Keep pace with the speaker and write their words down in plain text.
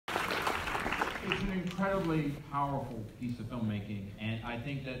It's an incredibly powerful piece of filmmaking, and I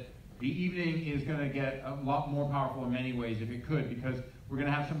think that the evening is going to get a lot more powerful in many ways if it could, because we're going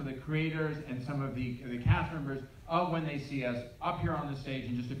to have some of the creators and some of the cast members of When They See Us up here on the stage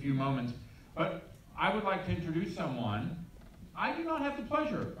in just a few moments. But I would like to introduce someone. I do not have the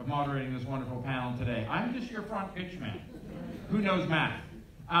pleasure of moderating this wonderful panel today. I'm just your front pitch man who knows math.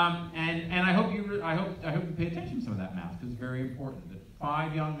 And I hope you pay attention to some of that math, because it's very important. That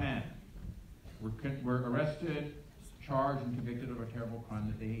 5 young men were arrested, charged, and convicted of a terrible crime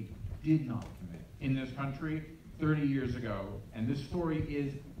that they did not commit in this country 30 years ago. And this story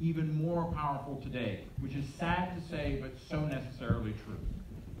is even more powerful today, which is sad to say, but so necessarily true.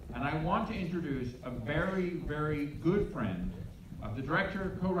 And I want to introduce a very, very good friend of the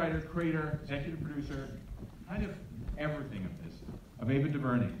director, co-writer, creator, executive producer, kind of everything of this, of Ava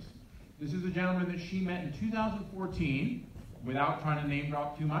DuVernay. This is a gentleman that she met in 2014, without trying to name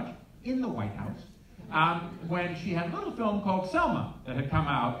drop too much, in the White House, when she had a little film called Selma that had come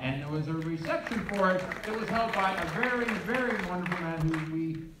out, and there was a reception for it that was held by a very, very wonderful man who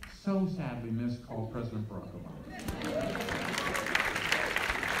we so sadly miss, called President Barack Obama.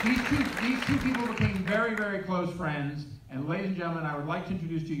 These two people became very, very close friends, and ladies and gentlemen, I would like to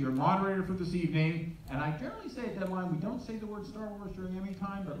introduce to you your moderator for this evening, and I generally say at Deadline, we don't say the word Star Wars during Emmy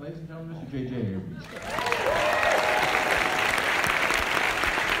time, but ladies and gentlemen, Mr. J.J. Abrams.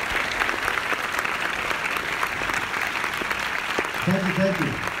 Thank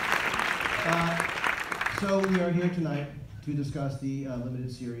you. So we are here tonight to discuss the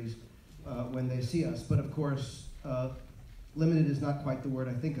limited series, When They See Us. But of course, limited is not quite the word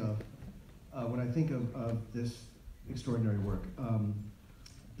I think of when I think of this extraordinary work.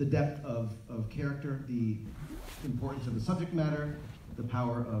 The depth of character, the importance of the subject matter, the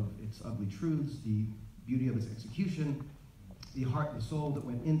power of its ugly truths, the beauty of its execution, the heart and the soul that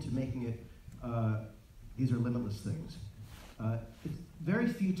went into making it, these are limitless things. It's very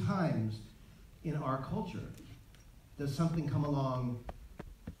few times in our culture does something come along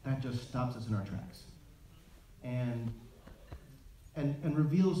that just stops us in our tracks and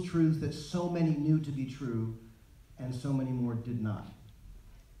reveals truths that so many knew to be true and so many more did not.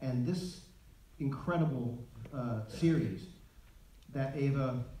 And this incredible series that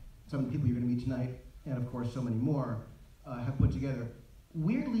Ava, some of the people you're going to meet tonight, and of course so many more, have put together,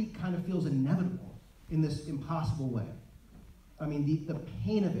 weirdly kind of feels inevitable in this impossible way. I mean, the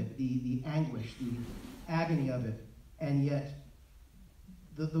pain of it, the anguish, the agony of it, and yet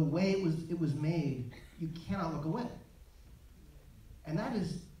the way it was made, you cannot look away. And that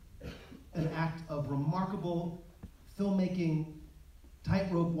is an act of remarkable filmmaking,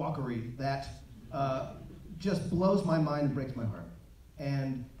 tightrope walkery that just blows my mind and breaks my heart.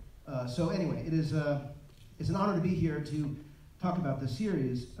 And so anyway, it's an honor to be here to talk about this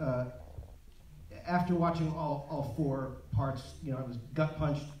series. After watching all 4 parts, I was gut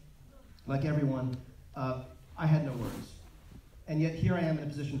punched like everyone. I had no words. And yet here I am in a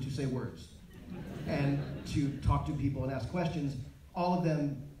position to say words and to talk to people and ask questions. All of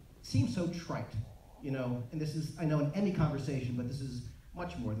them seem so trite, and this is, I know, an Emmy conversation, but this is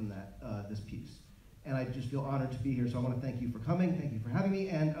much more than that, this piece. And I just feel honored to be here, so I want to thank you for coming, thank you for having me,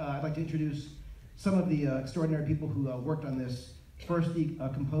 and I'd like to introduce some of the extraordinary people who worked on this. First, the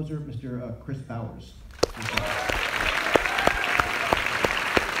composer, Mr. Chris Bowers.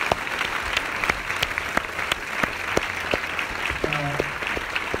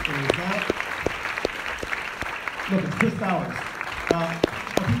 Look, it's Chris Bowers. I'll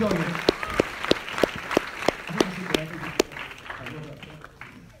keep going here.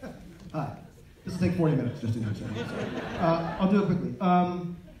 Hi. This will take 40 minutes, just in case. I'll do it quickly.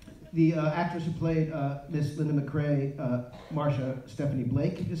 The actress who played Miss Linda McCrae, Marsha Stephanie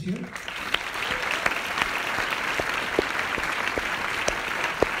Blake, is here.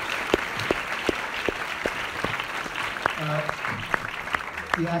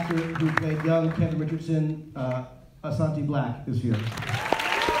 The actor who played young Kevin Richardson, Asante Black, is here.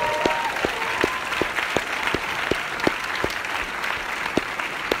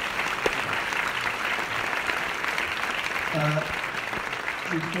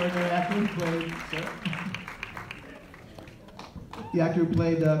 The extraordinary actor who played, the actor who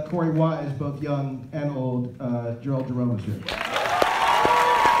played Corey Wise, both young and old, Gerald Jerome, is here.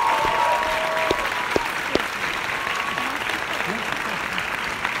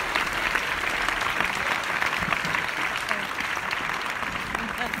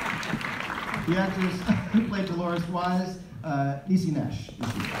 The actress who played Dolores Wise, Niecy Nash, is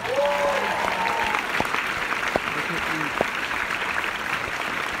here.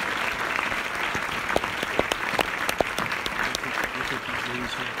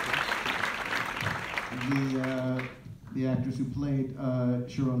 the actress who played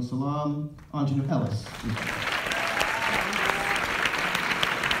Sharon Salam, Anjanou Ellis.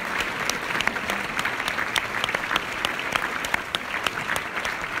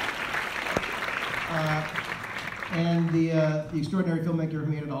 And the extraordinary filmmaker who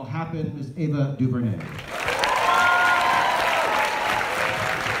made it all happen is Ava DuVernay.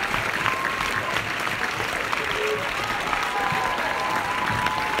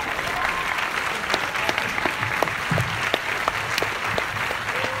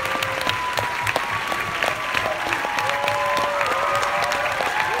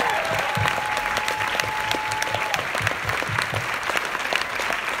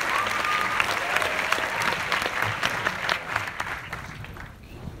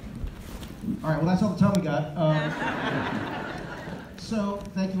 All right, well, that's all the time we got. So,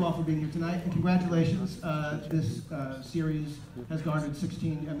 thank you all for being here tonight, and congratulations. This series has garnered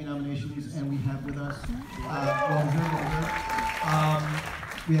 16 Emmy nominations, and we have with us,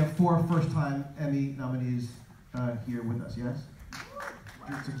 we have 4 first-time Emmy nominees here with us, yes?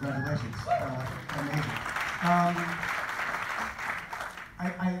 So congratulations. Amazing.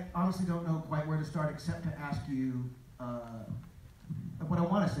 I honestly don't know quite where to start except to ask you, what I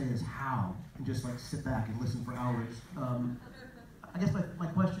want to say is how, and just like sit back and listen for hours. I guess my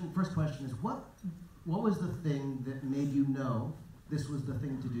first question is, what was the thing that made you know this was the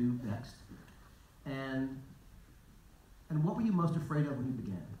thing to do next? And what were you most afraid of when you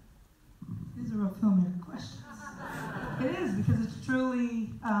began? These are real filmmaker questions. It is, because it's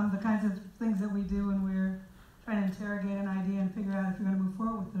truly the kinds of things that we do when we're trying to interrogate an idea and figure out if you're going to move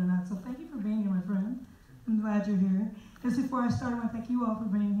forward with it or not. So thank you for being here, my friend. I'm glad you're here. Just before I start, I want to thank you all for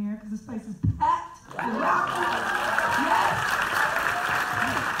being here, because this place is packed. Yes!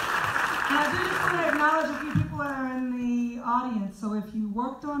 And I do just want to acknowledge a few people that are in the audience. So if you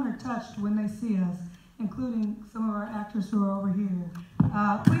worked on or touched When They See Us, including some of our actors who are over here,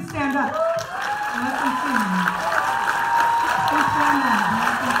 please stand up and let them see you. Please stand up and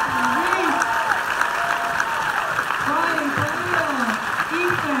let them see you. Brian, Khalil,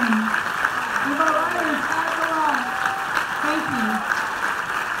 Ethan, with our writers, thank you.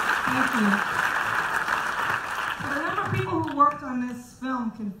 Thank you. So the number of people who worked on this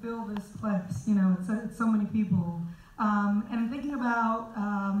film can fill this place. You know, it's so many people. And thinking about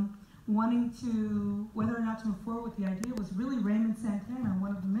wanting to, whether or not to move forward with the idea, was really Raymond Santana,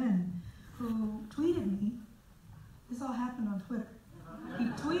 one of the men, who tweeted me. This all happened on Twitter. He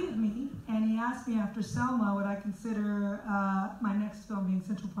tweeted me, and he asked me after Selma would I consider my next film being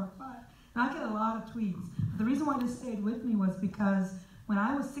Central Park 5. Now, I get a lot of tweets. But the reason why this stayed with me was because when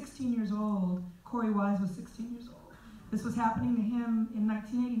I was 16 years old, Corey Wise was 16 years old. This was happening to him in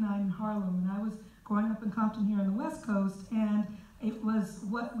 1989 in Harlem, and I was growing up in Compton here on the West Coast, and it was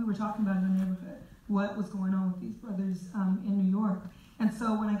what we were talking about in the neighborhood, what was going on with these brothers in New York. And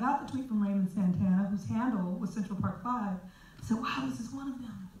so when I got the tweet from Raymond Santana, whose handle was Central Park 5, I said, wow, this is one of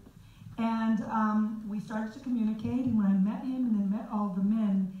them. And we started to communicate, and when I met him and then met all the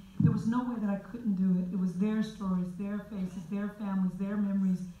men, there was no way that I couldn't do it. It was their stories, their faces, their families, their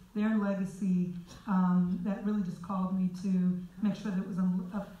memories, their legacy that really just called me to make sure that it was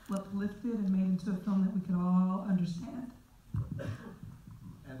uplifted and made into a film that we could all understand.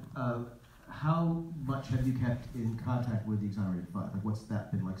 And how much have you kept in contact with the Exonerated 5? Like, what's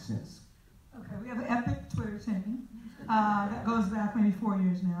that been like since? Okay, we have an epic Twitter chain that goes back maybe 4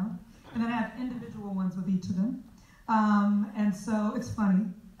 years now. And then I have individual ones with each of them. And so it's funny.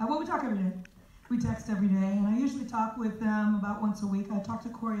 Well, we talk every day. We text every day, and I usually talk with them about once a week. I talk to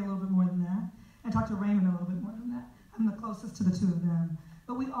Corey a little bit more than that. I talk to Raymond a little bit more than that. I'm the closest to the two of them.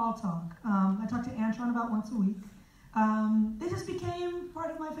 But we all talk. I talk to Antron about once a week. They just became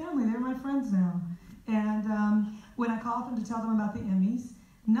part of my family. They're my friends now. And when I called them to tell them about the Emmys,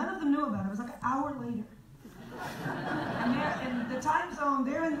 none of them knew about it. It was like an hour later. And they're in the time zone,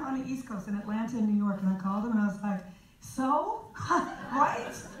 they're on the East Coast in Atlanta and New York, and I called them and I was like, so?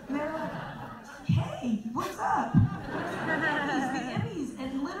 Right? And they were like, hey, what's up? It's the Emmys.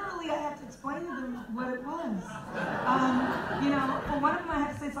 And literally I had to explain to them what it was. You know, for one of them I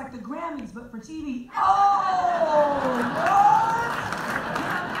had to say it's like the Grammys, but for TV. Oh, what? You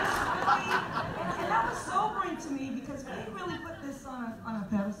know, just really, and that was sobering to me because we really put this on a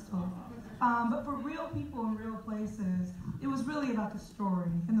pedestal. But for real people in real places, it was really about the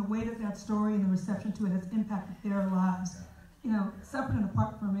story and the way that that story and the reception to it has impacted their lives. You know, separate and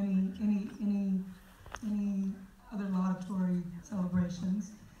apart from any other laudatory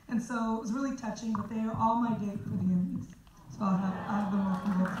celebrations. And so it was really touching, but they are all my date for the Emmys. So I'll have them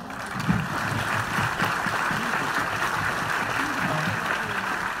welcome both.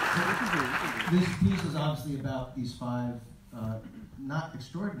 This piece is obviously about these five, not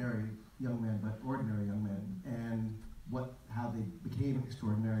extraordinary young men, but ordinary young men, and how they became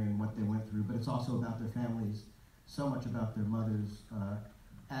extraordinary and what they went through. But it's also about their families, so much about their mothers.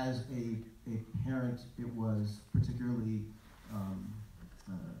 As a parent, it was particularly.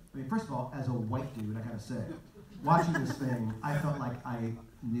 I mean, first of all, as a white dude, I gotta say, watching this thing, I felt like I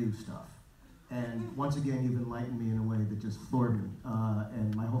knew stuff. And once again, you've enlightened me in a way that just floored me,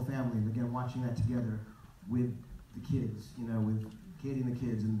 and my whole family. And again, watching that together with the kids, with Katie and the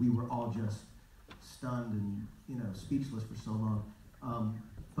kids, and we were all just stunned and speechless for so long.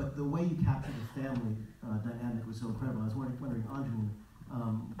 But the way you captured the family dynamic was so incredible. I was wondering, Anjali,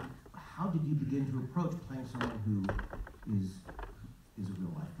 how did you begin to approach playing someone who is a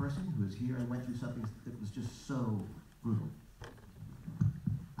real life person, who is here and went through something that was just so brutal?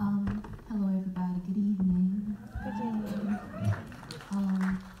 Hello everybody, good evening. Good evening.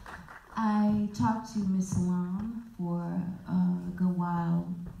 I talked to Miss Salam for a good while,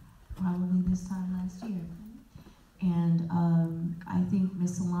 probably this time last year. And I think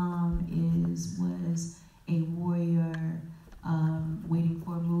Miss Salam was a warrior waiting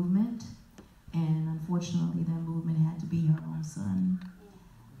for a movement, and unfortunately that movement had to be her own son.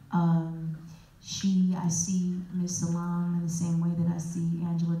 I see Miss Salam in the same way that I see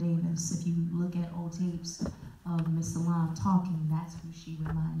Angela Davis. If you look at old tapes of Miss Salam talking, that's who she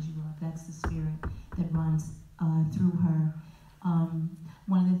reminds you of. That's the spirit that runs through her.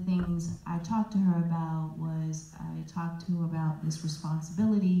 One of the things I talked to her about was this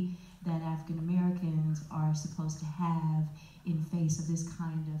responsibility that African Americans are supposed to have in face of this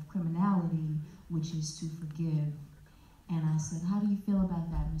kind of criminality, which is to forgive. And I said, how do you feel about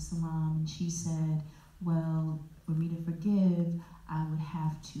that, Miss Salam? And she said, well, for me to forgive, I would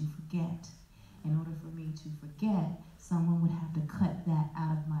have to forget. In order for me to forget, someone would have to cut that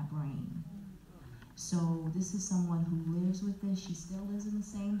out of my brain. So this is someone who lives with this. She still lives in the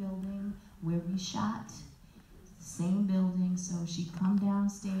same building where we shot, same building. So she'd come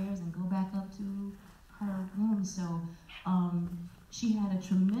downstairs and go back up to her room. So she had a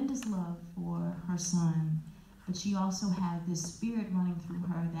tremendous love for her son. But she also had this spirit running through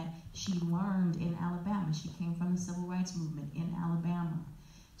her that she learned in Alabama. She came from the Civil Rights Movement in Alabama.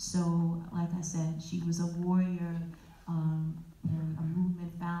 So, like I said, she was a warrior, and a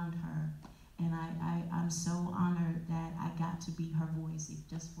movement found her. And I'm so honored that I got to be her voice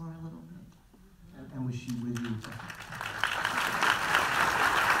just for a little bit. And was she with you?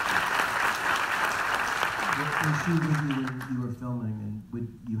 Was she with you when you were filming, and would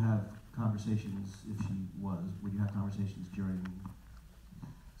you have conversations, if she was, would you have conversations during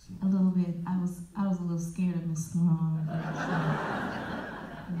scenes? A little bit. I was a little scared of Miss Long. I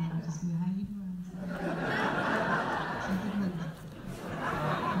just said, how you doing?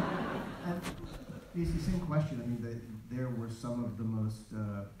 It's the same question. I mean, there were some of the most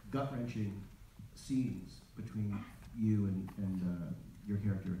gut-wrenching scenes between you and your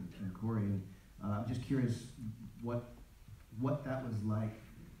character and Corey. And I'm just curious what that was like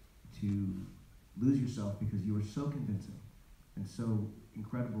to lose yourself, because you were so convincing and so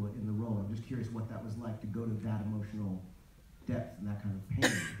incredible in the role. I'm just curious what that was like to go to that emotional depth and that kind of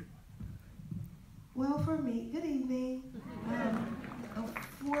pain. Well, for me, good evening.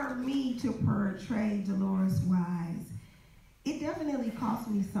 For me to portray Dolores Wise, it definitely cost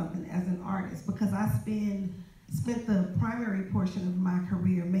me something as an artist, because I spent the primary portion of my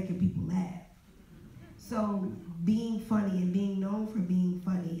career making people laugh. So being funny and being known for being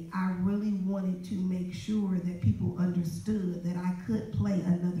funny, I really wanted to make sure that people understood that I could play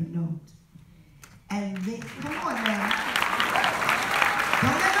another note. And then, come on now.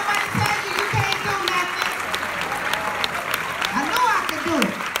 Don't let nobody tell you can't do nothing. I know I could do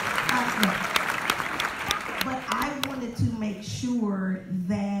it. But I wanted to make sure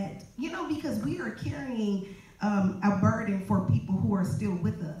that, because we are carrying a burden for people who are still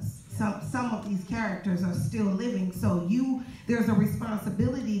with us. Some of these characters are still living, so there's a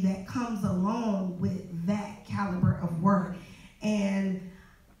responsibility that comes along with that caliber of work. And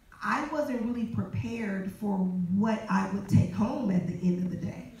I wasn't really prepared for what I would take home at the end of the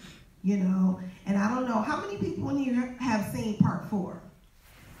day, And I don't know, how many people in here have seen part 4?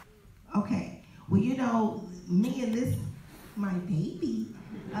 Okay, well, me and this, my baby,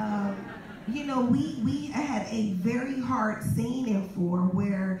 we had a very hard scene in 4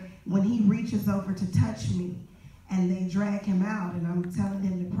 where when he reaches over to touch me and they drag him out and I'm telling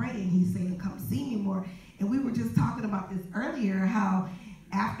him to pray and he's saying, come see me more. And we were just talking about this earlier, how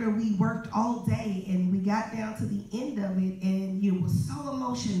after we worked all day and we got down to the end of it and you were so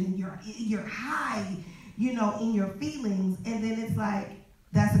emotional and you're high, in your feelings. And then it's like,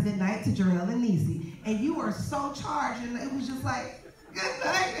 That's a good night to Jarrell and Niecy. And you were so charged, and it was just like, good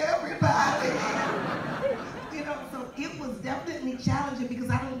night, everybody. You know, so it was definitely challenging because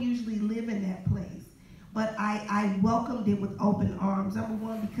I don't usually live in that place. But I welcomed it with open arms. Number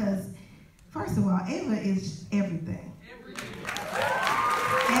one, because, first of all, Ava is everything.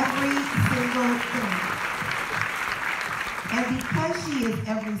 Every single thing. And because she is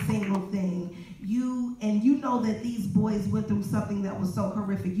every single thing, you know that these boys went through something that was so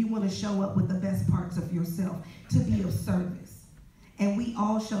horrific. You want to show up with the best parts of yourself to be of service. And we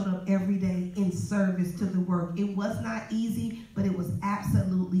all showed up every day in service to the work. It was not easy, but it was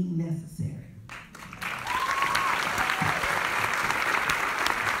absolutely necessary.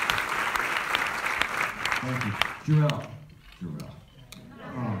 Thank you. Jarrell.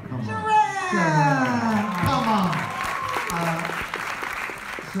 Oh, come on. Jarrell! Come on.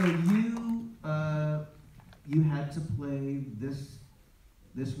 So you had to play this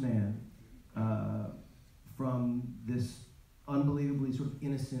man from this unbelievably sort of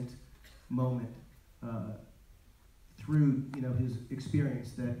innocent moment through his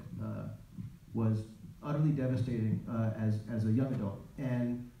experience that was utterly devastating as a young adult.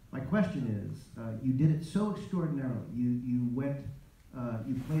 And my question is, you did it so extraordinarily. You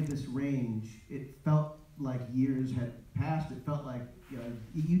you played this range. It felt like years had passed. It felt like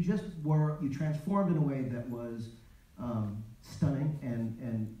you transformed in a way that was stunning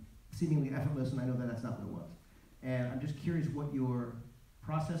and seemingly effortless, and I know that that's not what it was. And I'm just curious what your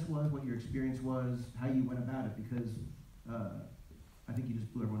process was, what your experience was, how you went about it, because I think you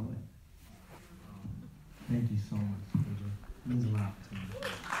just blew everyone away. Thank you so much, AJ. It means a lot to me.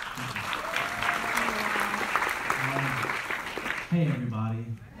 Hey everybody.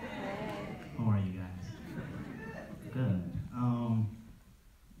 How are you guys? Good.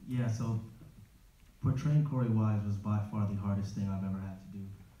 Yeah, so portraying Corey Wise was by far the hardest thing I've ever had to do,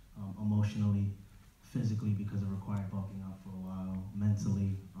 emotionally, physically, because it required bulking up for a while,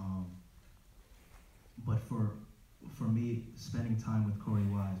 mentally. But for me, spending time with Corey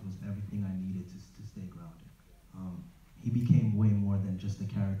Wise was everything I needed to stay grounded. He became way more than just a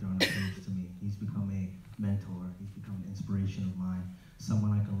character on a page to me. He's become a mentor. He's become an inspiration of mine,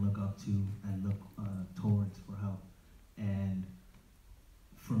 someone I can look up to and look towards for help. And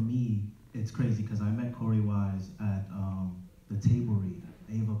for me, it's crazy because I met Corey Wise at the table read.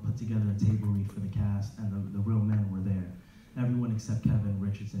 Ava put together a table read for the cast, and the real men were there. Everyone except Kevin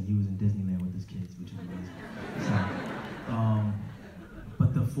Richardson. He was in Disneyland with his kids, which is amazing. So,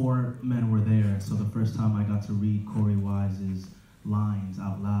 but the four men were there, so the first time I got to read Corey Wise's lines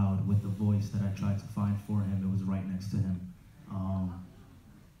out loud with the voice that I tried to find for him, it was right next to him.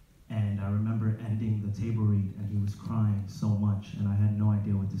 And I remember ending the table read, and he was crying so much, and I had no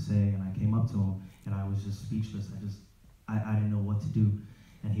idea what to say, and I came up to him, and I was just speechless. I didn't know what to do.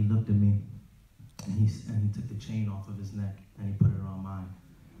 And he looked at me, and he took the chain off of his neck, and he put it on mine.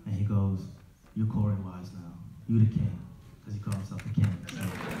 And he goes, "You're Corey Wise now. You the king," because he called himself the king. So,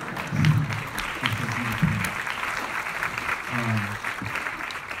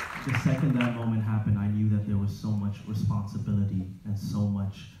 the second that moment happened, I knew that there was so much responsibility and so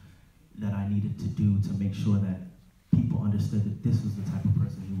much that I needed to do to make sure that people understood that this was the type of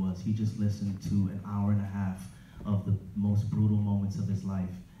person he was. He just listened to an hour and a half of the most brutal moments of his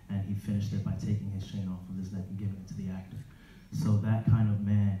life, and he finished it by taking his chain off of his neck and giving it to the actor. So that kind of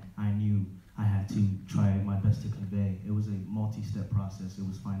man, I knew I had to try my best to convey. It was a multi-step process. It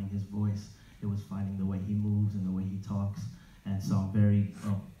was finding his voice. It was finding the way he moves and the way he talks. And so I'm very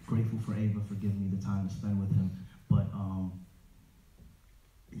grateful for Ava for giving me the time to spend with him. But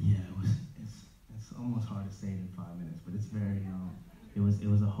yeah, it's almost hard to say it in 5 minutes, but it's very, it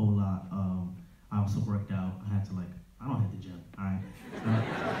was a whole lot. I also worked out. I had to I don't hit the gym, all right?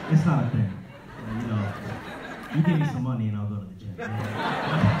 It's not a thing. You give me some money and I'll go to the gym. It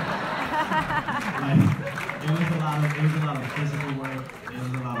was a lot of physical work. It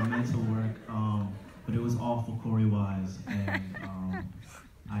was a lot of mental work. But it was all for Corey Wise, and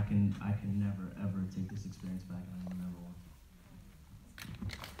I can never ever take this experience back, and I will never want.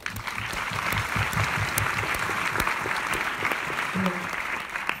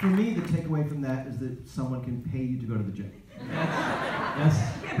 For me, the takeaway from that is that someone can pay you to go to the gym. Yes.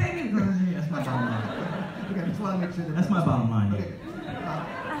 Yeah, baby, go to the gym. That's my bottom line. Okay, I just want to make sure That's my bottom line. Okay.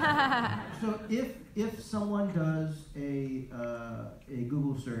 So if someone does a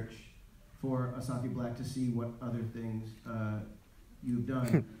Google search for Asante Black to see what other things you've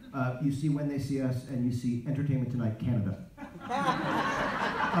done, you see When They See Us and you see Entertainment Tonight Canada.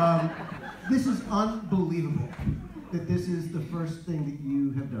 This is unbelievable that this is the first thing that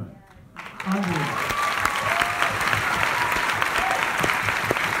you have done. Unbelievable.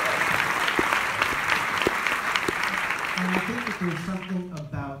 there's something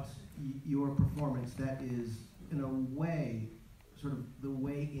about your performance that is, in a way, sort of the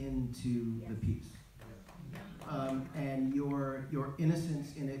way into the piece. And your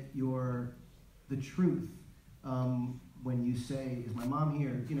innocence in it, the truth. When you say, "Is my mom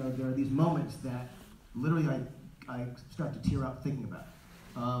here?" You know, there are these moments that literally I start to tear up thinking about.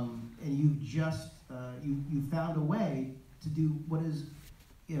 And you just you found a way to do what is,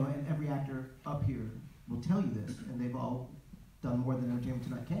 you know, and every actor up here will tell you this, and they've all done more than Entertainment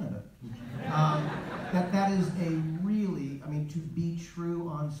Tonight Canada. That is a really, I mean, to be true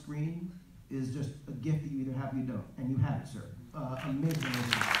on screen is just a gift that you either have or you don't, and you have it, sir. Amazing.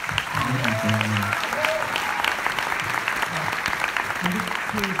 I'm just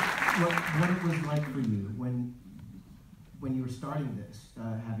curious what it was like for you when you were starting this,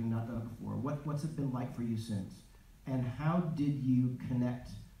 having not done it before. What's it been like for you since? And how did you connect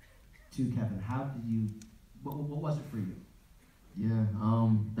to Kevin? How did you, what was it for you? Yeah,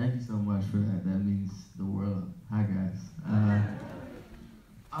 thank you so much for that. That means the world. Hi, guys.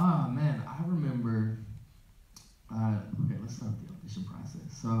 Man, I remember, okay, let's start with the audition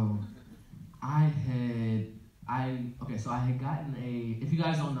process. So, I had gotten if you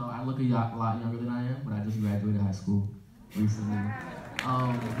guys don't know, I look a lot younger than I am, but I just graduated high school recently.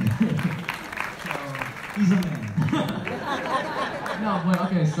 So, He's a man. no, but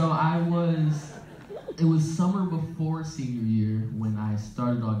okay, so it was summer before senior year when I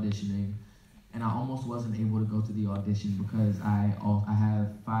started auditioning, and I almost wasn't able to go to the audition because I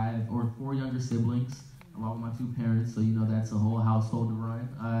have 5 or 4 younger siblings, along with my 2 parents, so you know that's a whole household to run.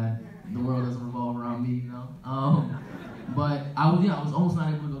 The world doesn't revolve around me, you know. But I was almost not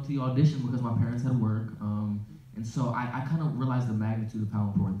able to go to the audition because my parents had work, and so I kind of realized the magnitude of how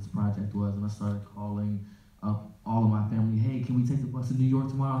important this project was, and I started calling up all of my family. Hey, can we take the bus to New York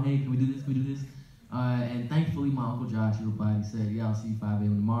tomorrow? Hey, can we do this? Can we do this? And thankfully, my Uncle Josh, he replied, he said, yeah, I'll see you 5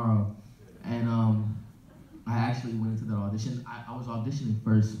 a.m. tomorrow. And I actually went into that audition. I was auditioning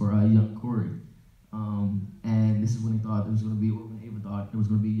first for young Corey. And this is when he thought it was going to be, when Ava thought it was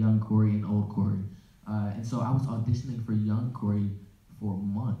going to be young Corey and old Corey. And so I was auditioning for young Corey for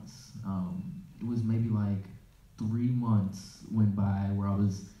months. It was maybe like 3 months went by where I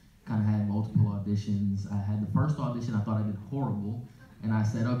was kind of had multiple auditions. I had the first audition, I thought I did horrible. And I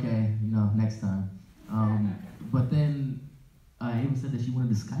said, okay, you know, next time. But then Ava said that she wanted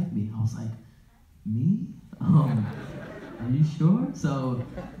to Skype me. I was like, me? Are you sure? So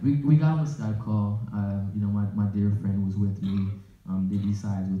we got on a Skype call. You know, my dear friend was with me, did these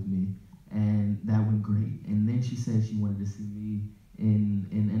sides with me, and that went great. And then she said she wanted to see me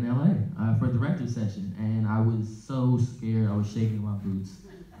in LA for a director's session, and I was so scared. I was shaking in my boots.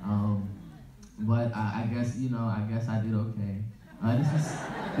 But I guess, you know, I guess I did okay.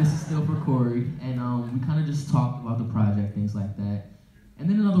 This is still for Corey, and we kind of just talked about the project, things like that. And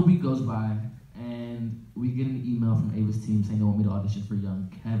then another week goes by, and we get an email from Ava's team saying they want me to audition for young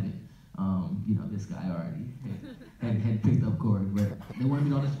Kevin. You know, this guy already had picked up Corey, but they wanted me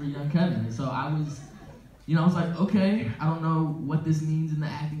to audition for young Kevin. And so I was, you know, I was like, okay, I don't know what this means in the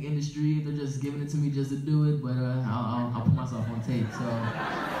acting industry, if they're just giving it to me just to do it, but I'll put myself on tape. So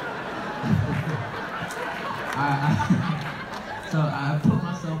So I put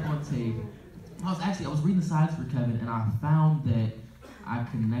myself on tape. I was reading the sides for Kevin, and I found that I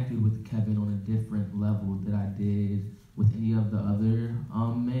connected with Kevin on a different level that I did with any of the other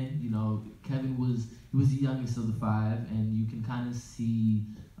men. You know, Kevin was the youngest of the 5, and you can kind of see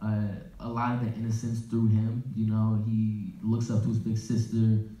a lot of the innocence through him. You know, he looks up to his big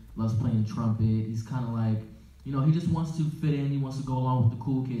sister, loves playing trumpet. He's kind of like, you know, he just wants to fit in. He wants to go along with the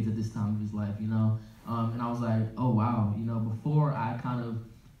cool kids at this time of his life, you know. And I was like, oh, wow. You know, before I kind of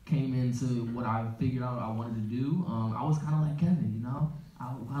came into what I figured out I wanted to do, I was kind of like Kevin, you know.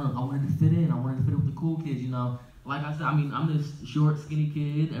 I wanted to fit in. I wanted to fit in with the cool kids, you know. Like I said, I mean, I'm this short, skinny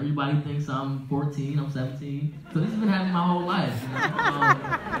kid. Everybody thinks I'm 14, I'm 17. So this has been happening my whole life, you know.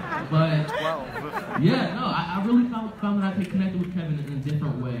 But, yeah, no, I really found that I could connect with Kevin in a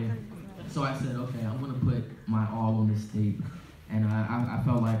different way. So I said, okay, I'm going to put my all on this tape. And I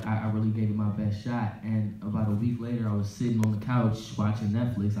felt like I really gave it my best shot. And about a week later, I was sitting on the couch watching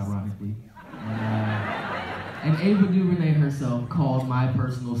Netflix, ironically. And Ava DuVernay herself called my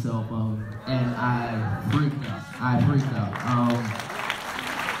personal cell phone, and I freaked out.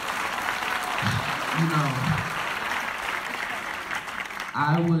 You know,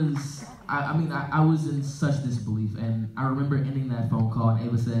 I was in such disbelief, and I remember ending that phone call, and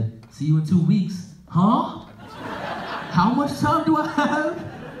Ava said, "See you in 2 weeks." Huh? How much time do I have?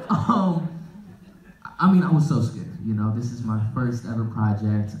 I was so scared. You know, this is my first ever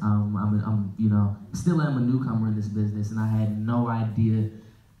project. I'm you know, still am a newcomer in this business, and I had no idea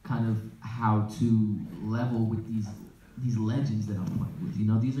kind of how to level with these legends that I'm playing with. You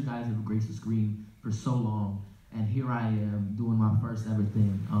know, these are guys that have graced the screen for so long, and here I am doing my first ever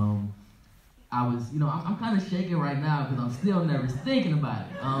thing. I was, you know, I'm kind of shaking right now because I'm still nervous thinking about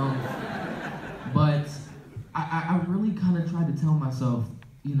it. But I really kind of tried to tell myself,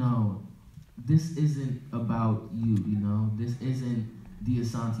 you know, this isn't about you, you know? This isn't the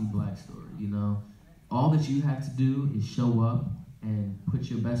Asante Black story, you know? All that you have to do is show up and put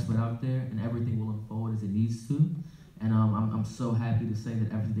your best foot out there, and everything will unfold as it needs to. And I'm so happy to say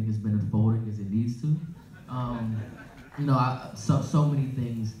that everything has been unfolding as it needs to. You know, so many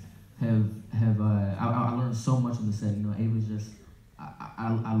things I learned so much on the set. You know, Ava's just,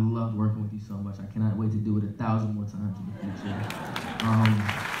 I love working with you so much. I cannot wait to do it 1,000 more times in the future.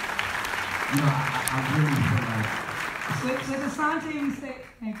 You know, I really feel like... With Asante, we say,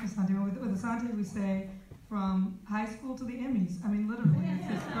 thank you, Asante. With Asante, we say, from high school to the Emmys. I mean, literally, it's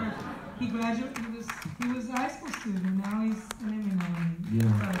his first. He graduated. He was a high school student. Now he's an Emmy nominee. Yeah.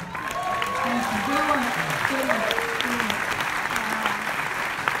 So, good one.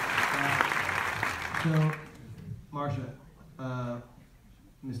 So, Marsha,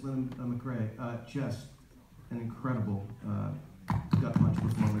 Miss Linda McRae, just an incredible gut punch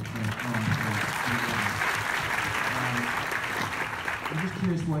performance. I'm just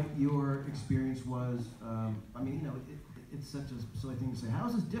curious what your experience was. I mean, you know, it's such a silly thing to say. How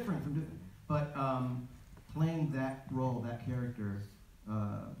is this different from doing? But playing that role, that character,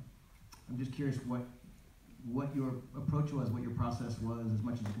 I'm just curious what your approach was, what your process was, as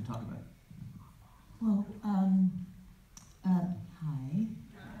much as you can talk about it. Well, hi.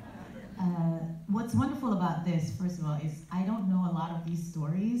 What's wonderful about this, first of all, is I don't know a lot of these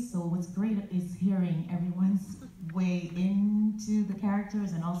stories, so what's great is hearing everyone's way into the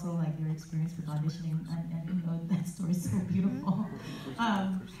characters and also like their experience with auditioning, and you know, that story's so beautiful.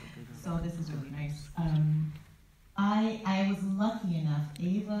 So this is really nice. I was lucky enough,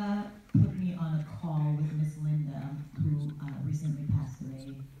 Ava put me on a call with Miss Linda, who recently passed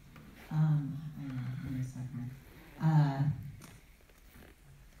away.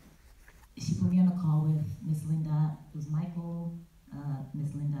 She put me on a call with Miss Linda. It was Michael,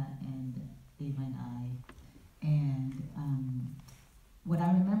 Miss Linda, and Ava and I. And what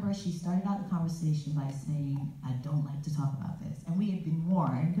I remember, she started out the conversation by saying, "I don't like to talk about this." And we had been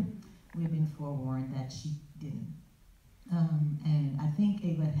warned, we had been forewarned that she didn't. And I think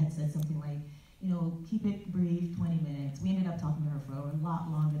Ava had said something like, you know, keep it brief, 20 minutes. We ended up talking to her for a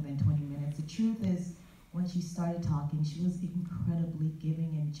lot longer than 20 minutes. The truth is, when she started talking, she was incredibly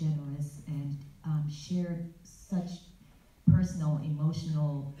giving and generous and shared such personal,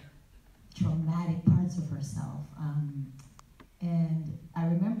 emotional, traumatic parts of herself. And I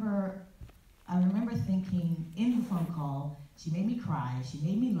remember thinking in the phone call, she made me cry, she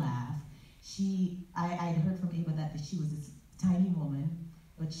made me laugh. I'd heard from Ava that she was this tiny woman,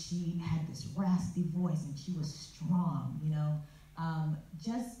 but she had this raspy voice and she was strong, you know.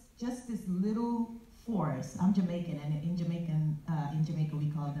 Just this little force. I'm Jamaican, and in Jamaica we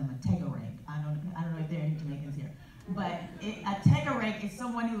call them a tegareg. I don't know if there are any Jamaicans here, but a tegareg is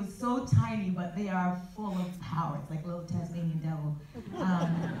someone who is so tiny, but they are full of power. It's like a little Tasmanian devil.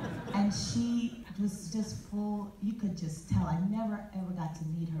 And she was just full. You could just tell. I never ever got to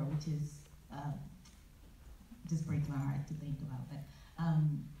meet her, which is just breaks my heart to think about.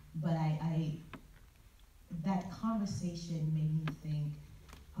 But that conversation made me think,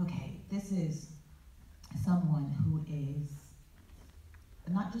 okay, this is someone who is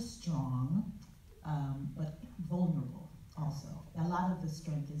not just strong, but vulnerable also. A lot of the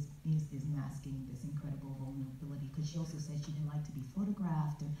strength is masking this incredible vulnerability, because she also said she didn't like to be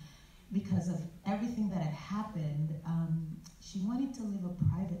photographed, and because of everything that had happened, she wanted to live a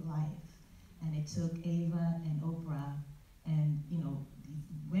private life. And it took Ava and Oprah and, you know, these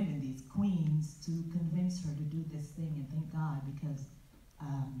women, these queens, to convince her to do this thing, and thank God, because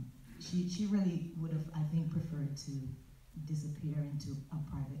she really would have, I think, preferred to disappear into a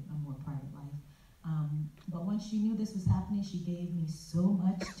more private life. But once she knew this was happening, she gave me so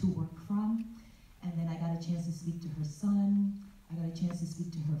much to work from. And then I got a chance to speak to her son. I got a chance to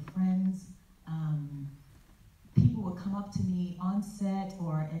speak to her friends. People would come up to me on set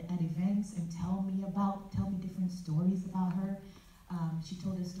or at events and tell me different stories about her. She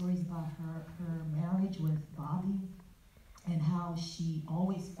told us stories about her marriage with Bobby, and how she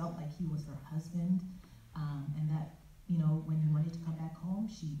always felt like he was her husband, and that, you know, when he wanted to come back home,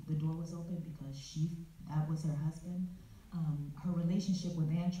 the door was open because that was her husband. Her relationship with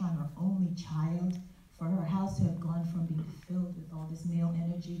Antron, her only child, for her house to have gone from being filled with all this male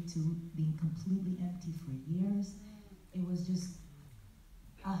energy to being completely empty for years, it was just,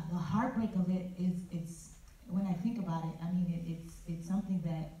 the heartbreak of it it's when I think about it, I mean, it's something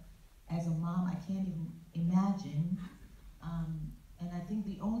that, as a mom, I can't even imagine. And I think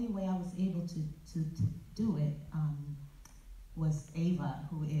the only way I was able to do it was Ava,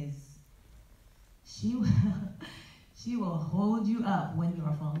 who is, she will hold you up when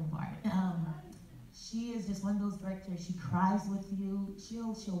you're falling apart. She is just one of those directors. She cries with you.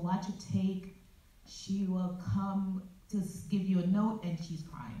 She'll watch a take. She will come to give you a note, and she's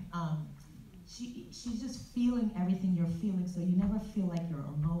crying. She's just feeling everything you're feeling, so you never feel like you're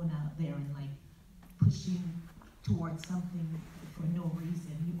alone out there and like pushing towards something for no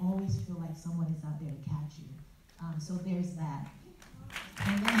reason. You always feel like someone is out there to catch you. So there's that.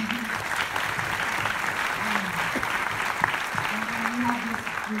 And then,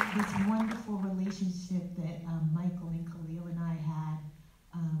 we have this wonderful relationship that Michael and Khalil and I had.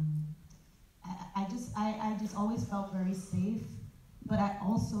 I just always felt very safe, but I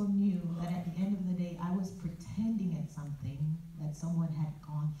also knew that at the end of the day, I was pretending at something that someone had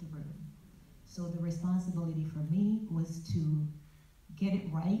gone through. So the responsibility for me was to get it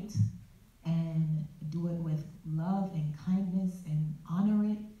right and do it with love and kindness and honor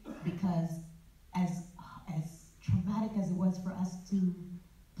it, because as traumatic as it was for us to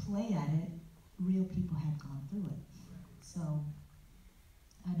play at it, real people had gone through it. So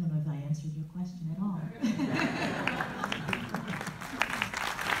I don't know if I answered your question at all.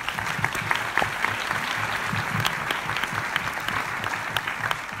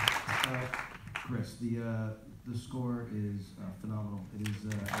 Chris, the score is phenomenal. It is.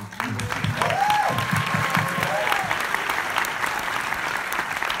 I'd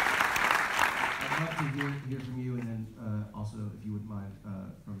love to hear from you, and then also, if you wouldn't mind,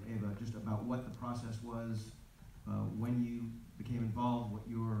 from Ava, just about what the process was when you became involved, what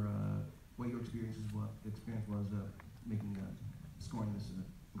your experience was making scoring this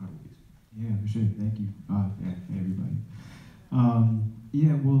incredible piece. Yeah, for sure. Thank you. Hey, everybody.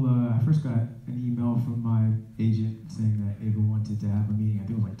 I first got an email from my agent saying that Ava wanted to have a meeting. I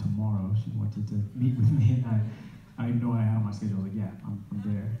think it was like tomorrow. She wanted to meet with me, and I didn't know what I had on my schedule. I was like, yeah, I'm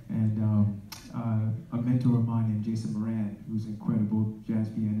there. And a mentor of mine named Jason Moran, who's an incredible jazz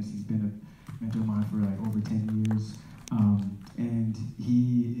pianist. He's been a mentor of mine for like over 10 years. And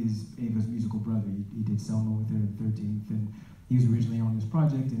he is Ava's musical brother. He did Selma with her in 13th, and he was originally on this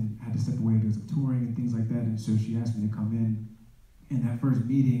project and had to step away because of touring and things like that. And so she asked me to come in. In that first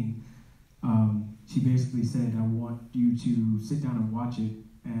meeting, she basically said, I want you to sit down and watch it,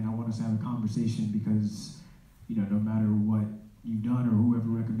 and I want us to have a conversation because, no matter what you've done or whoever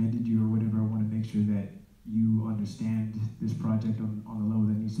recommended you or whatever, I want to make sure that you understand this project on the level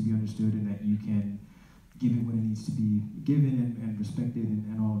that needs to be understood, and that you can give it when it needs to be given and respected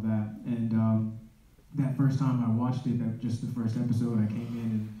and all of that. And that first time I watched it, just the first episode, I came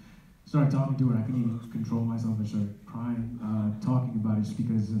in and started talking to her. I couldn't even control myself. I started crying, talking about it just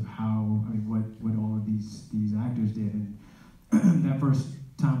because of what all of these actors did. And that first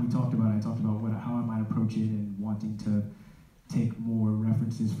time we talked about it, I talked about how I might approach it and wanting to take more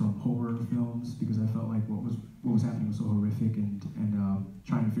references from horror films, because I felt like what was happening was so horrific, and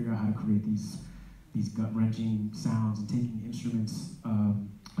trying to figure out how to create these gut-wrenching sounds and taking instruments,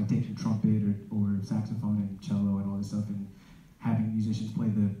 like taking trumpet or saxophone and cello and all this stuff, and having musicians play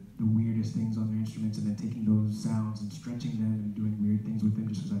the weirdest things on their instruments, and then taking those sounds and stretching them and doing weird things with them,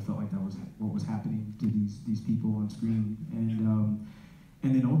 just because I felt like that was what was happening to these people on screen.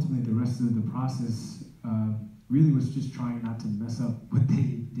 And then ultimately the rest of the process really was just trying not to mess up what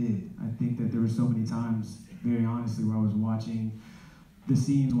they did. I think that there were so many times, very honestly, where I was watching the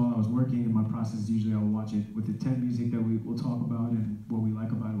scenes while I was working, and my process usually I'll watch it with the temp music that we'll talk about and what we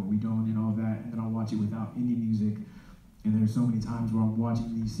like about it, what we don't, and all that, and then I'll watch it without any music. And there's so many times where I'm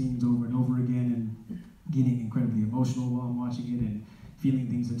watching these scenes over and over again and getting incredibly emotional while I'm watching it and feeling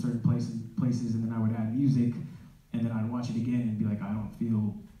things in certain places, and then I would add music, and then I'd watch it again and be like, I don't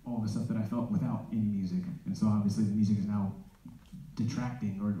feel all the stuff that I felt without any music. And so obviously the music is now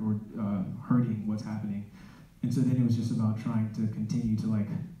detracting or hurting what's happening. And so then it was just about trying to continue to like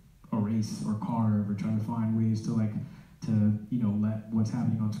erase or carve or try to find ways to let what's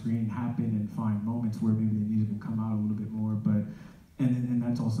happening on screen happen and find moments where maybe the music can come out a little bit more. But and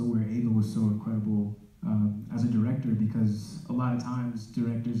that's also where Ava was so incredible as a director, because a lot of times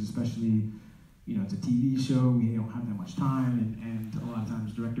directors, especially, it's a TV show, we don't have that much time, and a lot of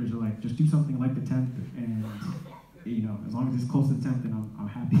times directors are like, just do something like the temp, and as long as it's close to the temp, then I'm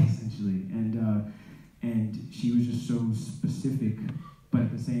happy, essentially. And she was just so specific but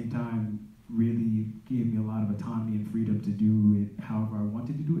at the same time, really gave me a lot of autonomy and freedom to do it however I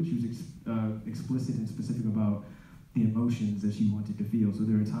wanted to do it. She was explicit and specific about the emotions that she wanted to feel. So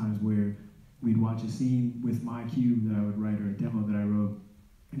there are times where we'd watch a scene with my cue that I would write or a demo that I wrote,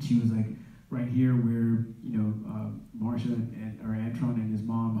 and she was like, right here where, you know, Marsha or Antron and his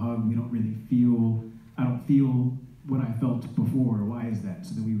mom hug, we don't really feel, I don't feel what I felt before. Why is that?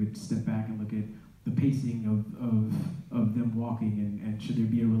 So then we would step back and look at the pacing of them walking, and should there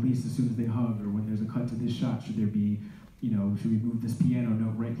be a release as soon as they hug, or when there's a cut to this shot, should there be, you know, should we move this piano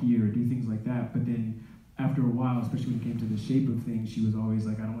note right here, or do things like that. But then after a while, especially when it came to the shape of things, she was always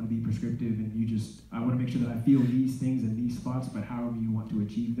like, I don't want to be prescriptive, and I want to make sure that I feel these things in these spots, but however you want to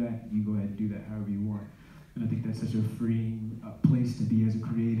achieve that, you go ahead and do that however you want. And I think that's such a freeing place to be as a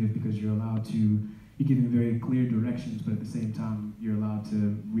creative, because you're allowed to, you're giving very clear directions, but at the same time, you're allowed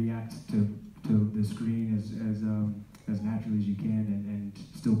to react to the screen as naturally as you can, and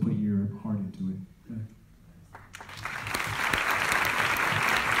still put your heart into it. Yeah.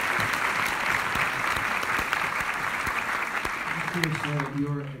 So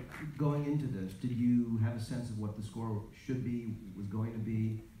you're going into this, did you have a sense of what the score should be, was going to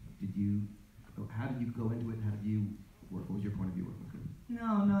be? How did you go into it, and how did you work? What was your point of view working with it?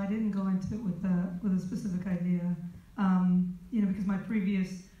 No, I didn't go into it with a specific idea. You know, because my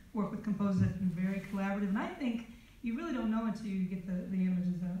previous work with composers has been very collaborative, and I think you really don't know until you get the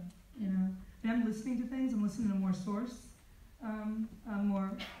images out. You know, and I'm listening to things. I'm listening to more source,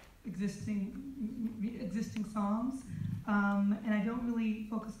 more existing songs, and I don't really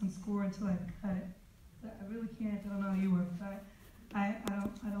focus on score until I cut it. I really can't. I don't know how you work, but I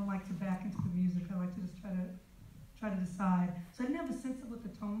don't like to back into the music. I like to just try to decide. So I didn't have a sense of what the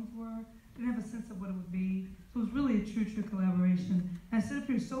tones were. I didn't have a sense of what it would be. So it was really a true collaboration. And I sit up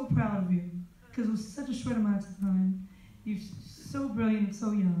here so proud of you, because it was such a short amount of time. You're so brilliant and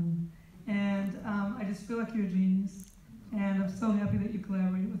so young. And I just feel like you're a genius. And I'm so happy that you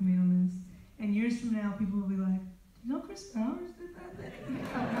collaborated with me on this. And years from now, people will be like, you know Chris Powers did that thing?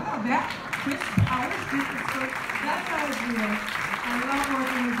 Wow, that Chris Powers did that. So that's how I feel. I love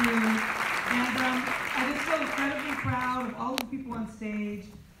working with you. And I just feel incredibly proud of all the people on stage.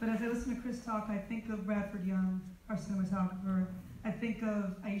 But as I listen to Chris talk, I think of Bradford Young, our cinematographer. I think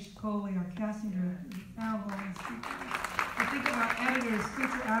of Aisha Coley, our casting director, sound volume speaker. I think of our editors,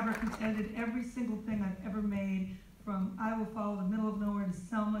 Spencer Albert, who's edited every single thing I've ever made, from I Will Follow the Middle of Nowhere to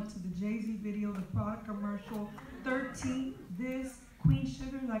Selma to the Jay-Z video, the product commercial, 13, this, Queen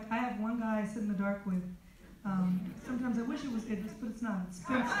Sugar. Like, I have one guy I sit in the dark with. Sometimes I wish it was Idris, but it's not. It's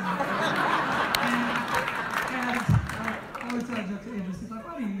Spencer. and I always tell a joke to Idris. He's like,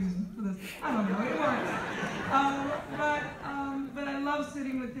 why do you use him for this? I don't know. It works. But I love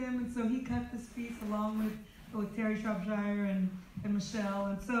sitting with him, and so he cut this piece along with Terry Shropshire and Michelle,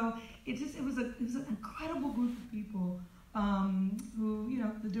 and so it was an incredible group of people who, you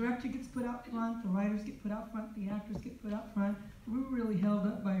know, the director gets put out front, the writers get put out front, the actors get put out front. We were really held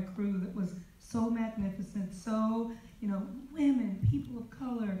up by a crew that was so magnificent, so, you know, women, people of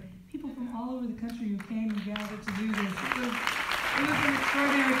color, people from all over the country who came and gathered to do this. It was an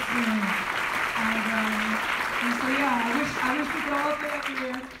extraordinary experience. And so yeah, I wish we could all stay up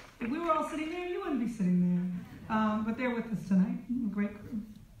here. If we were all sitting there, you wouldn't be sitting there. But they're with us tonight. Great crew.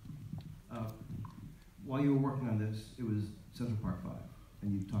 While you were working on this, it was Central Park 5,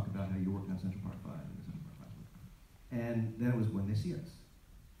 and you talk about how you were working on Central Park 5 and the Central Park 5 book. And then it was When They See Us.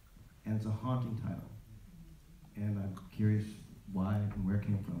 And it's a haunting title. And I'm curious why and where it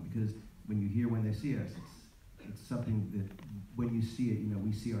came from, because when you hear When They See Us, it's something that when you see it, you know,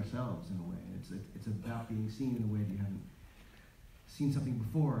 we see ourselves in a way. It's about being seen in a way that you haven't seen something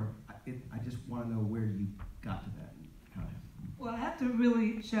before. I just want to know where you got to that and how it happened. Well, I have to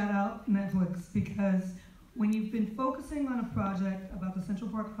really shout out Netflix, because when you've been focusing on a project about the Central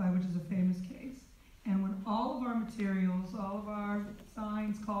Park 5, which is a famous case, and when all of our materials, all of our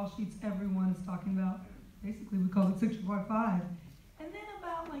signs, call sheets, everyone is talking about, basically we call it Central Park 5, and then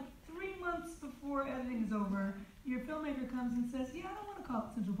about like 3 months before editing is over, your filmmaker comes and says, yeah, I don't want to call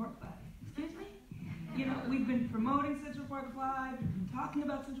it Central Park 5. Excuse me? You know, we've been promoting Central Park 5, we've been talking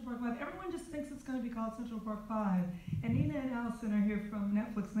about Central Park 5. Everyone just thinks it's going to be called Central Park 5. And Nina and Allison are here from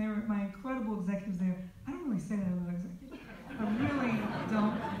Netflix, and they were my incredible executives there. I don't really say that about executives. I really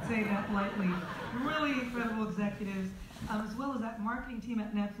don't say that lightly. Really incredible executives, as well as that marketing team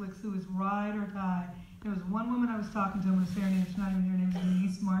at Netflix who is ride or die. There was one woman I was talking to, I'm going to say her name, she's not even here, her name is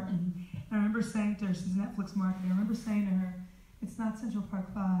Denise Martin. And I remember saying to her, she's Netflix marketing, I remember saying to her, it's not Central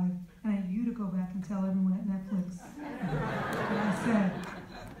Park 5, and I need you to go back and tell everyone at Netflix. And I said,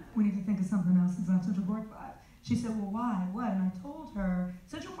 we need to think of something else, it's not Central Park 5. She said, well, why? What? And I told her,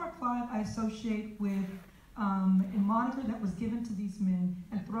 Central Park 5 I associate with a moniker that was given to these men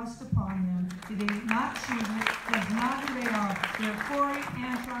and thrust upon them. They did not choose it. That's not who they are. They are Corey,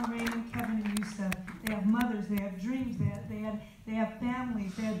 Antoine, Raymond, Kevin, and Yusef. They have mothers. They have dreams. They have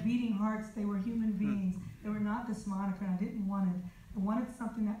families. They have beating hearts. They were human beings. They were not this moniker, and I didn't want it. I wanted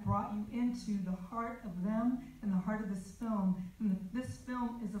something that brought you into the heart of them and the heart of this film. And this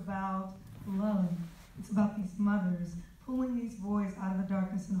film is about love. It's about these mothers pulling these boys out of the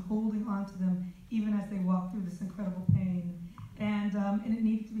darkness and holding on to them even as they walk through this incredible pain. And it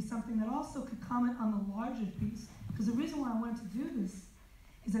needed to be something that also could comment on the larger piece. Because the reason why I wanted to do this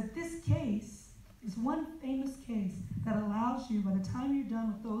is that this case is one famous case that allows you, by the time you're done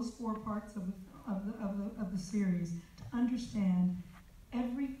with those 4 parts of the series, to understand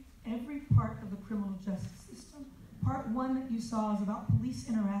every part of the criminal justice system. Part 1 that you saw is about police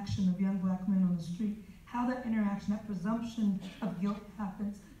interaction of young black men on the street, how that interaction, that presumption of guilt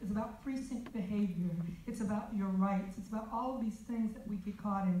happens. It's about precinct behavior. It's about your rights. It's about all of these things that we get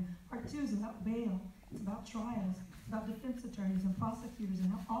caught in. Part 2 is about bail. It's about trials. It's about defense attorneys and prosecutors,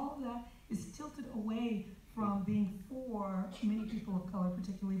 and how all of that is tilted away from being for many people of color,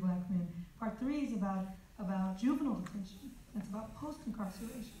 particularly black men. Part 3 is about juvenile detention. It's about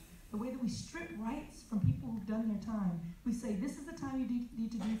post-incarceration. The way that we strip rights from people who've done their time. We say, this is the time you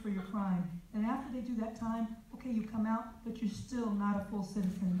need to do for your crime. And after they do that time, okay, you come out, but you're still not a full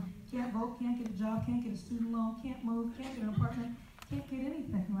citizen. Can't vote, can't get a job, can't get a student loan, can't move, can't get an apartment, can't get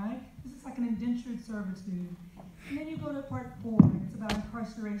anything, right? This is like an indentured servitude. And then you go to part 4, and it's about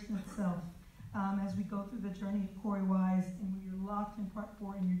incarceration itself. As we go through the journey of Corey Wise, and when you're locked in part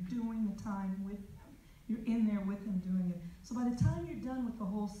 4 and you're doing the time with him, you're in there with him doing it. So by the time you're done with the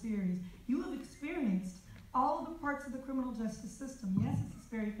whole series, you have experienced all of the parts of the criminal justice system. Yes, it's this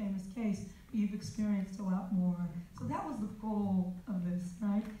very famous case, but you've experienced a lot more. So that was the goal of this,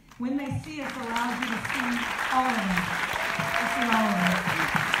 right? When They See Us allows you to see all of them. To see all of them.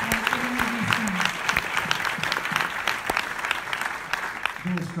 And it made me see. The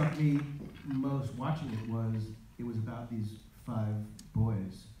thing that struck me most watching it was about these 5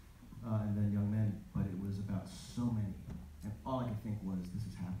 boys and then young men, but it was about so many. And all I could think was, this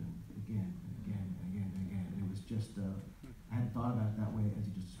has happened again and again and again and again. And it was just, I hadn't thought about it that way as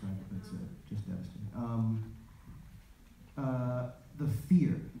you just described it, but it's just devastating. The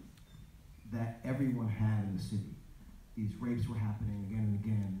fear that everyone had in the city. These rapes were happening again and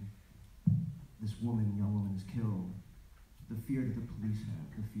again. This young woman is killed. The fear that the police have,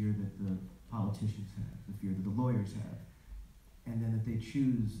 the fear that the politicians have, the fear that the lawyers have. And then that they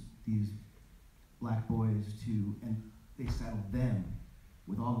choose these black boys and they saddle them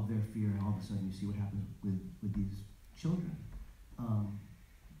with all of their fear, and all of a sudden you see what happens with these children.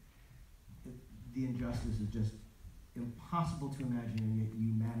 The injustice is just impossible to imagine, and yet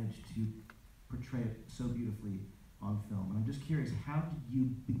you manage to portray it so beautifully on film. And I'm just curious, how did you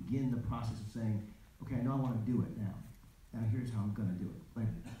begin the process of saying, okay, I know I want to do it now, and here's how I'm going to do it? Like,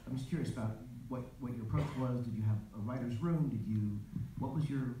 I'm just curious about what your approach was. Did you have a writer's room?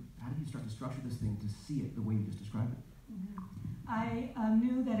 How did you start to structure this thing to see it the way you just described it? I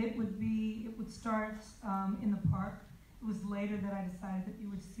knew that it would start in the park. It was later that I decided that you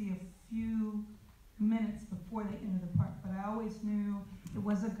would see a few minutes before they entered the park, but I always knew it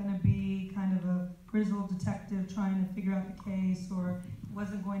wasn't going to be kind of a grizzled detective trying to figure out the case, or it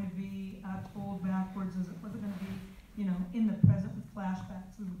wasn't going to be told backwards, or it wasn't going to be, in the present with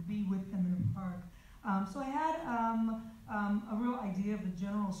flashbacks. We would be with them in the park. So I had a real idea of the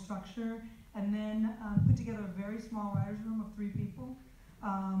general structure, and then put together a very small writer's room of 3 people.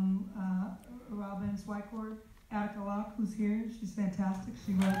 Robin Swycourt, Attica Locke, who's here. She's fantastic.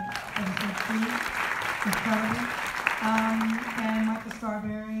 She wrote episode 2. Incredible. And Michael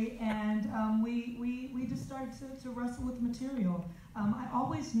Starberry. And we just started to wrestle with the material. I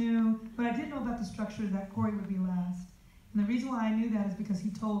always knew, but I didn't know about the structure that Corey would be last. And the reason why I knew that is because he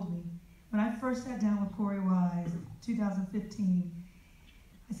told me. When I first sat down with Corey Wise in 2015,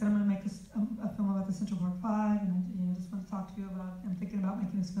 I said, I'm going to make a film about the Central Park 5, and I just want to talk to you about, I'm thinking about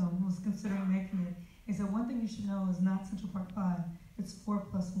making this film. I was considering making it. He said, one thing you should know is not Central Park 5, it's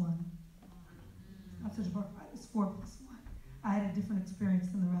 4+1. Not Central Park 5, it's 4+1. I had a different experience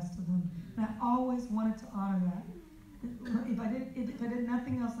than the rest of them, and I always wanted to honor that. If I did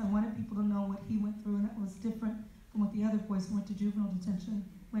nothing else, I wanted people to know what he went through, and that was different from what the other boys who went to juvenile detention.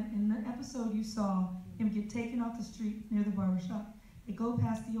 When in the episode you saw him get taken off the street near the barbershop, they go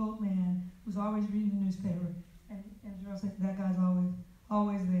past the old man who's always reading the newspaper, and Gerald said, that guy's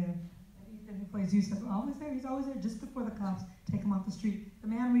always there. And Ethan, who plays Yusuf, always there, he's always there just before the cops take him off the street. The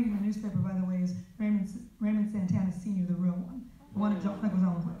man reading the newspaper, by the way, is Raymond Santana Sr., the real one. The one that Joe Flint was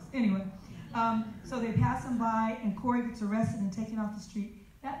on the place. Anyway, so they pass him by, and Corey gets arrested and taken off the street.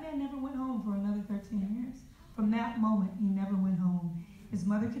 That man never went home for another 13 years. From that moment, he never went home. His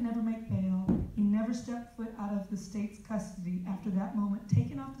mother could never make bail. He never stepped foot out of the state's custody after that moment,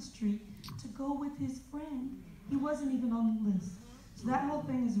 taken off the street to go with his friend. He wasn't even on the list. So that whole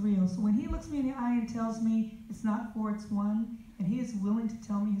thing is real. So when he looks me in the eye and tells me it's not 4, it's 1, and he is willing to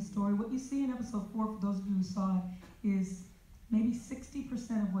tell me his story, what you see in episode 4, for those of you who saw it, is maybe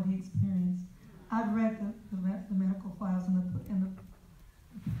 60% of what he experienced. I've read the medical files and the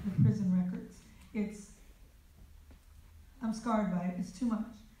prison records. I'm scarred by it. It's too much.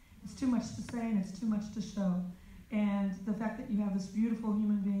 It's too much to say and it's too much to show. And the fact that you have this beautiful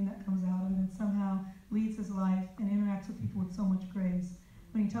human being that comes out of it and somehow leads his life and interacts with people with so much grace.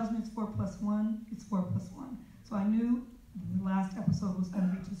 When he tells me it's 4 + 1, it's 4 + 1. So I knew the last episode was going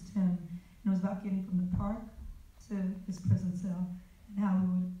to be just him. And it was about getting from the park to his prison cell and how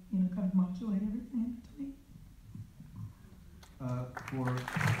we would, kind of modulate everything in between. A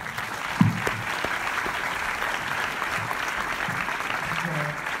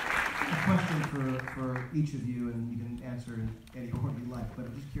question for each of you, and you can answer in any order you like, but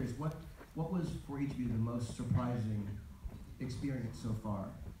I'm just curious, what was for each of you the most surprising experience so far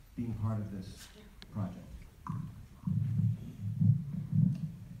being part of this project?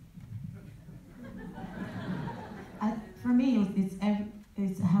 For me,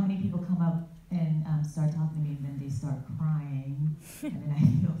 it's how many people come up and start talking to me, and then they start crying, and then I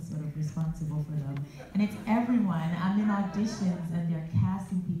feel sort of responsible for them. And it's everyone. I'm in auditions, and they're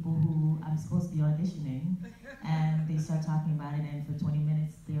casting people who I'm supposed to be auditioning, and they start talking about it, and for 20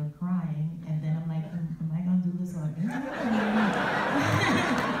 minutes they're crying, and then I'm like, am I going to do this audition?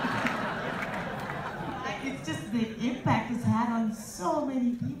 It's just the impact it's had on so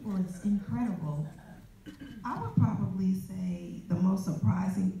many people. It's incredible. I would probably say the most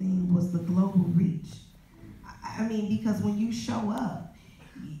surprising thing was the global reach. I mean, because when you show up,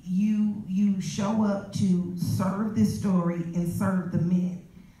 you show up to serve this story and serve the men.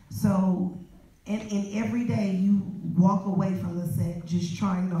 So, and every day you walk away from the set just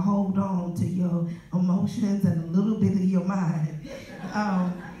trying to hold on to your emotions and a little bit of your mind.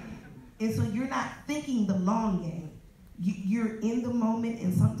 And so you're not thinking the long game. You're in the moment,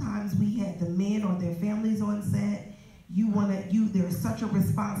 and sometimes we had the men or their families on set. There's such a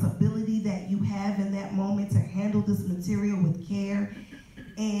responsibility that you have in that moment to handle this material with care,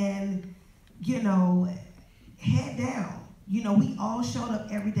 and head down. We all showed up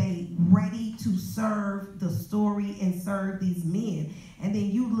every day ready to serve the story and serve these men. And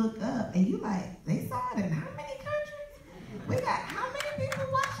then you look up and you like, they saw it in how many countries? We got how many people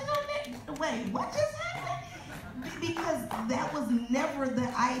watching on that? Wait, what just happened? Because that was never the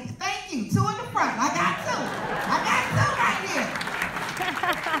idea. Thank you. 2 in the front. I got 2 right here.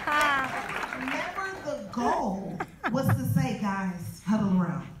 Never the goal was to say, guys, huddle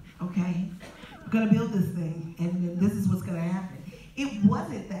around, okay? We're going to build this thing, and this is what's going to happen. It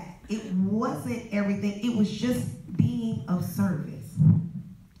wasn't that. It wasn't everything. It was just being of service.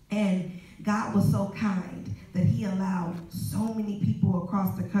 And God was so kind that he allowed so many people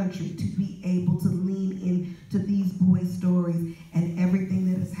across the country to be able to lean into these boys' stories and everything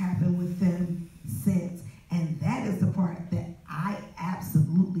that has happened with them since. And that is the part that I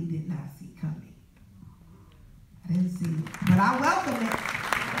absolutely did not see coming. I didn't see it, but I welcome it.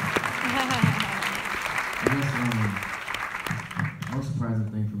 The most surprising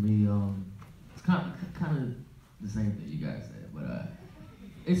thing for me, it's kind of the same thing you guys said, but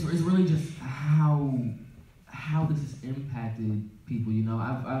it's really just how this has impacted people.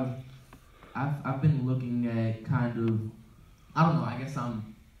 I've been looking at kind of, I don't know, I guess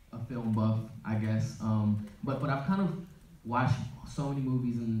I'm a film buff, I guess, but I've kind of watched so many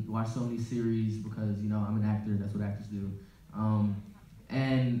movies and watched so many series because I'm an actor. That's what actors do,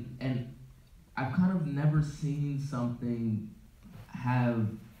 and I've kind of never seen something have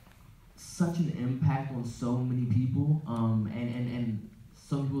such an impact on so many people, and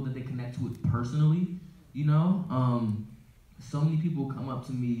some people that they connect to it personally. So many people come up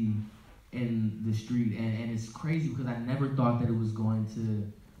to me in the street, and it's crazy because I never thought that it was going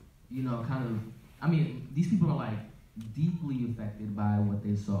to, these people are like deeply affected by what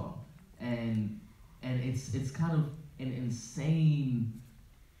they saw, and it's kind of an insane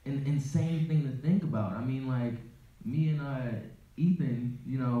thing to think about. I mean, like me and Ethan,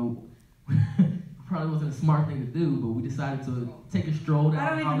 probably wasn't a smart thing to do, but we decided to take a stroll down. I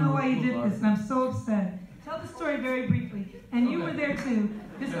don't even know why you did this, and I'm so upset. Tell the story very briefly. And you were there too.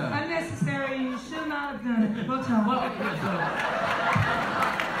 This is unnecessary. You should not have done it. Go tell him. Well,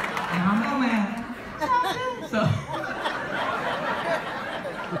 Oh, man. so,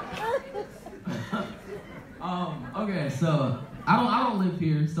 okay, so I don't live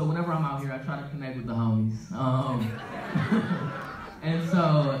here, so whenever I'm out here, I try to connect with the homies. And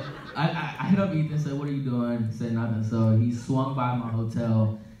so I hit up Ethan and said, "What are you doing?" He said nothing. So he swung by my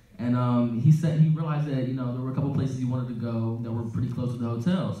hotel, and he said he realized that there were a couple places he wanted to go that were pretty close to the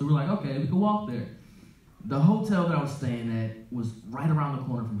hotel. So we're like, okay, we could walk there. The hotel that I was staying at was right around the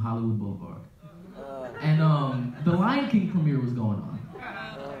corner from Hollywood Boulevard, and the Lion King premiere was going on.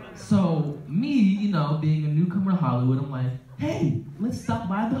 So me, being a newcomer to Hollywood, I'm like, hey, let's stop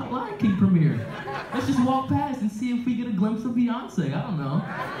by the Lion King premiere. Let's just walk past and see if we get a glimpse of Beyonce. I don't know.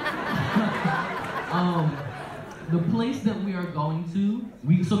 The place that we are going to,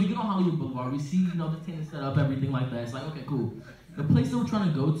 so we get on Hollywood Boulevard, we see, the tent is set up, everything like that. It's like, okay, cool. The place that we're trying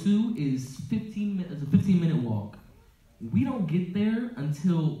to go to is a 15-minute walk. We don't get there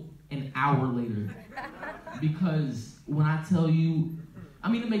until an hour later. Because when I tell you,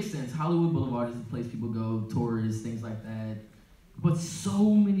 it makes sense. Hollywood Boulevard is the place people go, tourists, things like that. But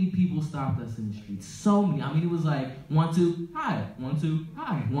so many people stopped us in the streets. So many. It was like 1, 2, hi. 1, 2,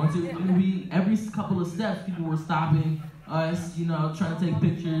 hi. 1, 2. Every couple of steps, people were stopping us, trying to take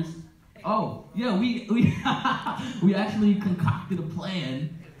pictures. Oh, yeah, we actually concocted a plan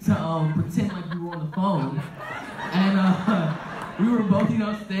to pretend like we were on the phone. And we were both,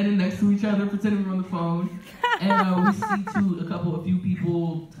 standing next to each other, pretending we were on the phone. And we see a few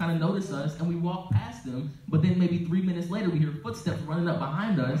people kind of notice us, and we walk past them. But then maybe 3 minutes later, we hear footsteps running up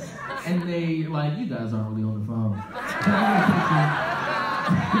behind us, and they like, you guys aren't really on the phone. Can I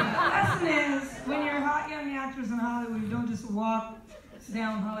The lesson is, when you're a hot young actress in Hollywood, you don't just walk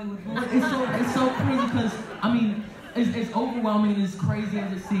down Hollywood Boulevard. It's so crazy because, as overwhelming, as crazy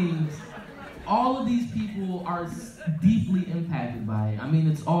as it seems, all of these people are deeply impacted by it.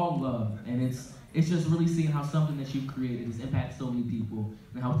 It's all love, and it's just really seeing how something that you've created has impacted so many people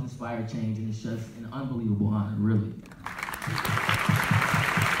and helps inspire change, and it's just an unbelievable honor, really.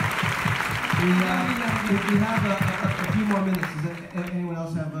 We have a few more minutes. Does anyone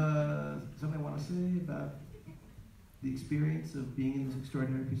else have something they want to say about the experience of being in this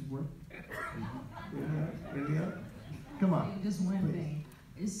extraordinary piece of work? Anything else? Come on. Just one please. thing.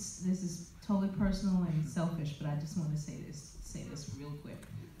 This is totally personal and selfish, but I just want to say this real quick.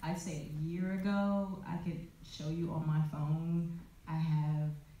 I said a year ago, I could show you on my phone, I have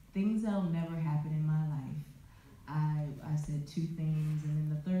things that'll never happen in my life. I said 2 things, and then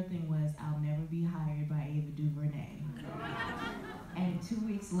the third thing was, I'll never be hired by Ava DuVernay. And 2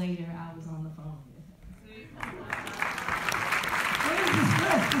 weeks later, I was on the phone with her. What is this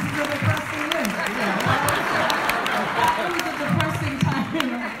list? This is a depressing list. It was a depressing time in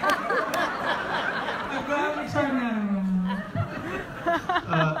life. I'm glad we turned that around.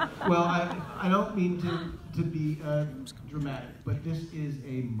 Well, I don't mean to be dramatic, but this is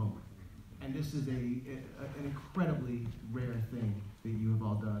a moment. And this is an incredibly rare thing that you have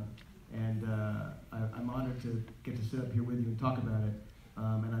all done. And I'm honored to get to sit up here with you and talk about it.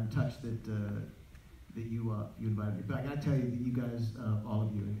 And I'm touched that you invited me. But I gotta tell you that you guys, all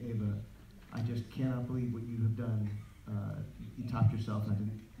of you, and Ava, I just cannot believe what you have done. You topped yourself, and I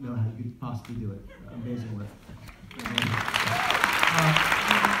didn't know how you could possibly do it. Amazing work.